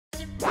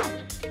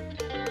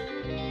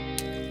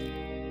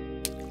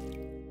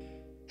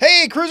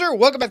Hey Cruiser,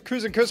 welcome back to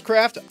Cruising Chris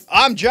Craft.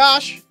 I'm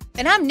Josh.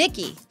 And I'm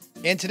Nikki.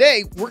 And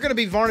today we're going to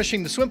be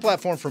varnishing the swim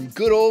platform from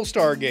good old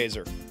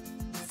Stargazer.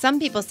 Some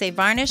people say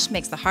varnish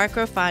makes the heart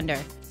grow fonder,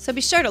 so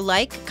be sure to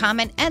like,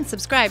 comment, and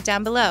subscribe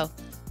down below.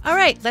 All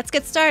right, let's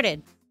get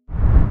started.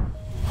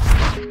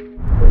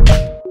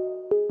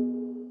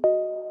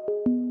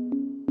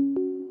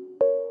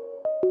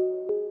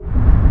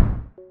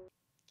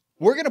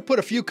 We're going to put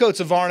a few coats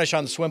of varnish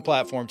on the swim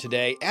platform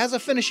today as a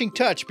finishing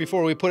touch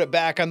before we put it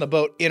back on the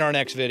boat in our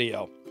next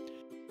video.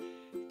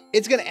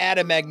 It's going to add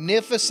a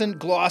magnificent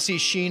glossy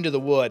sheen to the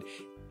wood,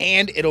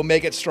 and it'll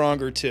make it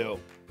stronger too.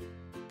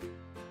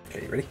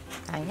 Okay, you ready?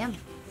 I am.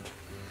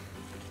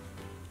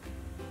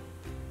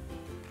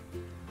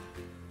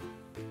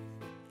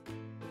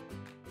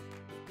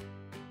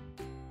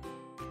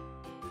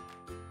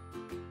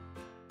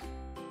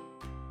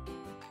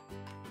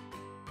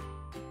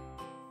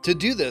 To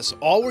do this,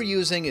 all we're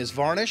using is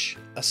varnish,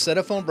 a set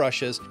of foam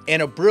brushes,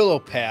 and a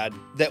Brillo pad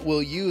that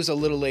we'll use a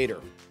little later.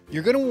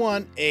 You're going to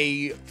want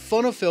a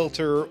funnel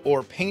filter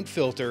or paint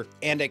filter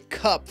and a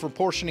cup for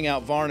portioning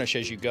out varnish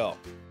as you go.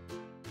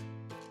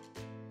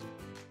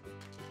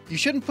 You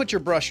shouldn't put your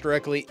brush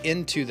directly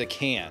into the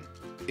can.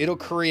 It'll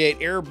create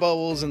air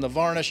bubbles in the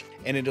varnish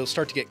and it'll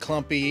start to get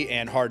clumpy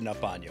and harden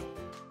up on you.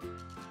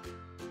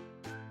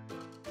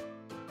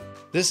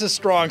 This is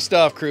strong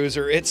stuff,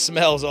 Cruiser. It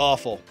smells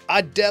awful. I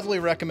definitely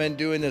recommend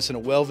doing this in a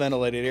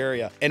well-ventilated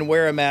area, and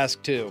wear a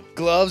mask too.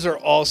 Gloves are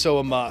also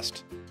a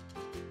must.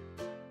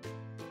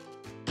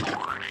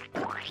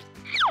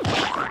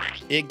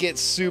 It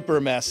gets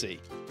super messy.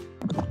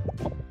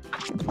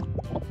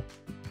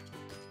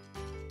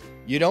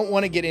 You don't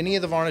want to get any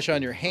of the varnish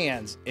on your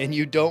hands, and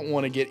you don't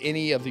want to get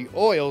any of the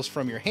oils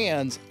from your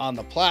hands on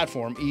the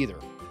platform either.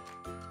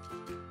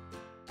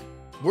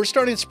 We're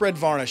starting to spread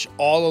varnish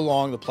all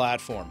along the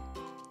platform.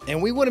 And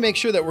we want to make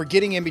sure that we're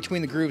getting in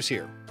between the grooves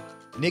here.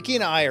 Nikki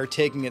and I are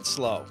taking it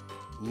slow,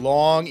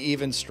 long,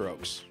 even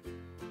strokes.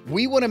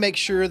 We want to make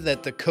sure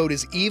that the coat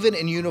is even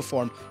and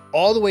uniform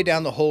all the way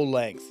down the whole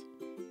length,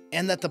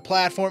 and that the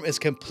platform is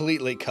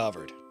completely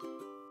covered.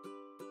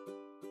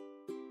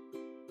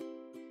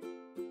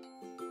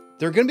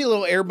 There are going to be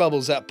little air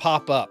bubbles that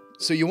pop up,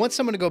 so you want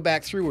someone to go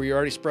back through where you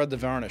already spread the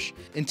varnish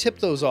and tip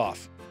those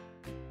off.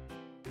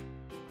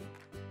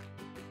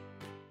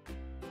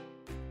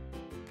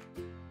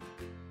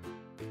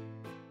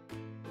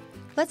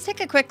 Let's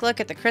take a quick look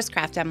at the Chris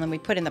Craft emblem we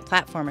put in the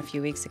platform a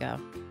few weeks ago.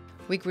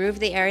 We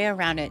grooved the area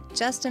around it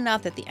just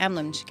enough that the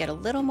emblem should get a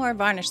little more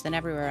varnish than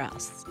everywhere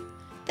else.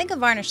 Think of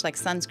varnish like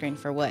sunscreen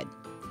for wood.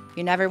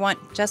 You never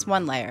want just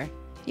one layer.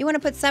 You want to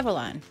put several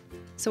on.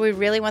 So we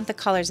really want the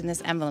colors in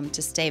this emblem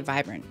to stay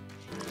vibrant.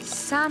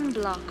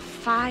 Sunblock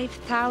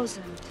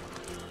 5000.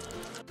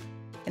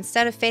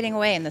 Instead of fading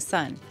away in the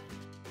sun.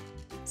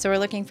 So we're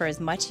looking for as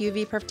much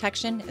UV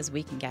protection as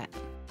we can get.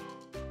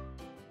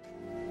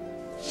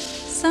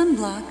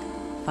 Sunblock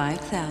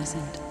 5000.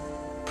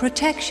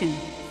 Protection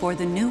for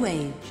the new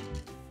age.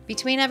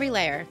 Between every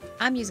layer,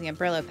 I'm using a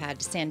Brillo pad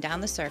to sand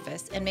down the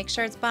surface and make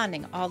sure it's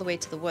bonding all the way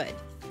to the wood.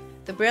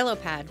 The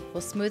Brillo pad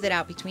will smooth it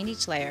out between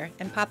each layer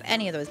and pop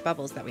any of those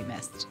bubbles that we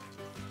missed.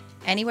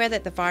 Anywhere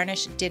that the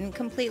varnish didn't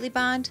completely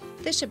bond,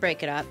 this should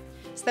break it up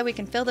so that we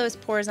can fill those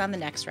pores on the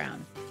next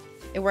round.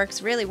 It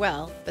works really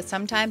well, but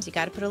sometimes you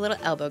gotta put a little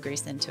elbow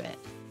grease into it.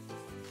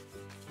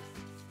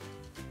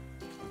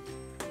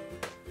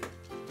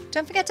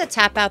 Don't forget to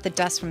tap out the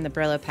dust from the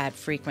Brillo pad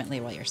frequently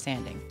while you're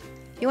sanding.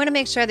 You want to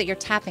make sure that you're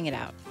tapping it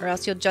out, or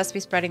else you'll just be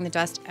spreading the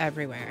dust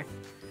everywhere.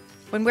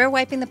 When we're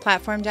wiping the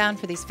platform down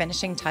for these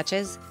finishing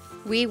touches,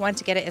 we want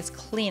to get it as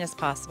clean as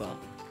possible.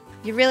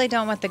 You really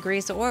don't want the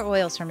grease or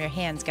oils from your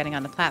hands getting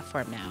on the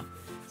platform now.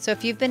 So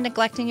if you've been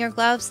neglecting your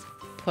gloves,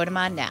 put them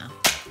on now.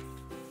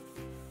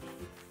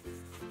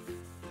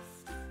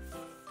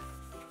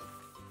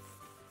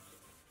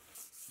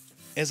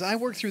 As I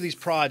work through these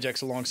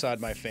projects alongside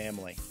my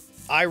family,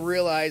 I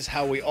realize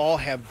how we all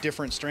have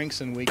different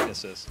strengths and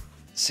weaknesses.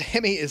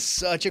 Sammy is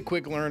such a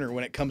quick learner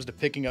when it comes to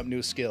picking up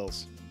new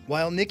skills.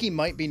 While Nikki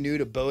might be new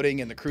to boating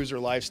and the cruiser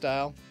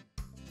lifestyle,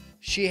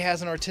 she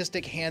has an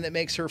artistic hand that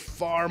makes her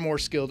far more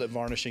skilled at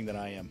varnishing than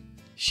I am.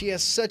 She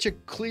has such a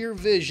clear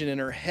vision in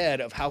her head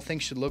of how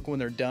things should look when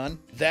they're done.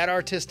 That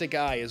artistic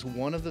eye is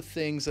one of the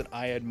things that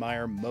I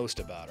admire most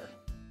about her.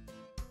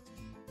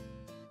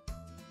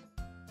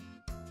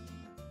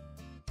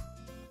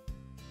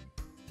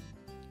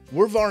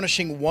 We're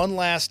varnishing one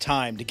last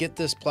time to get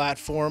this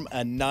platform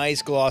a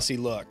nice glossy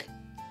look.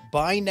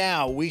 By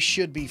now, we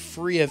should be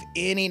free of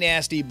any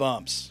nasty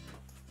bumps.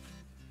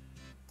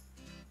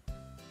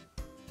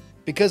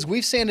 Because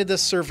we've sanded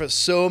this surface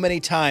so many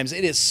times,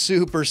 it is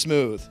super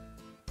smooth.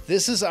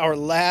 This is our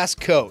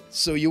last coat,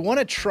 so you want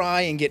to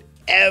try and get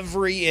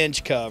every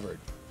inch covered.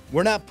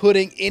 We're not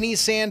putting any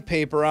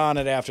sandpaper on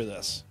it after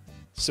this.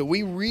 So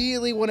we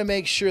really want to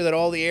make sure that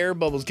all the air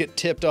bubbles get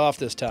tipped off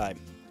this time.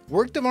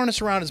 Work the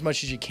varnish around as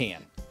much as you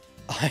can.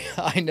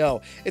 I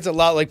know, it's a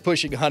lot like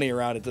pushing honey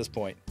around at this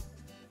point.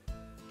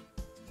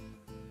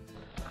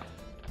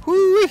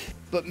 Woo!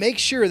 but make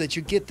sure that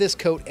you get this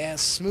coat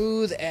as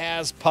smooth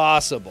as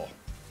possible.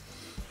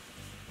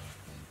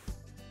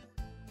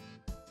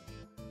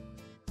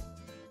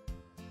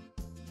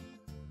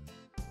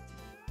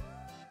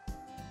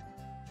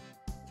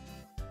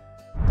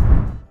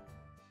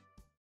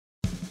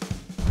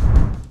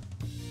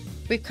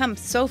 We've come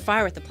so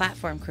far with the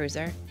platform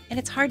cruiser, and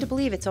it's hard to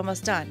believe it's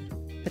almost done.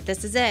 But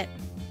this is it.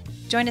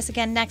 Join us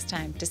again next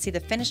time to see the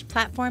finished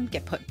platform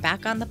get put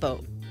back on the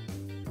boat.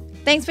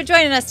 Thanks for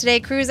joining us today,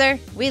 Cruiser.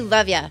 We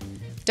love ya.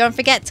 Don't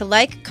forget to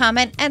like,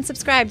 comment, and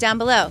subscribe down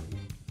below.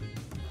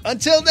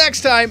 Until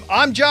next time,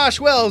 I'm Josh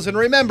Wells, and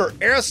remember,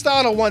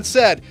 Aristotle once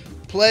said,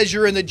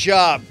 pleasure in the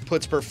job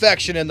puts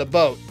perfection in the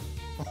boat.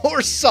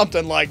 Or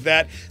something like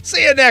that.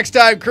 See you next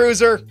time,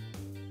 Cruiser.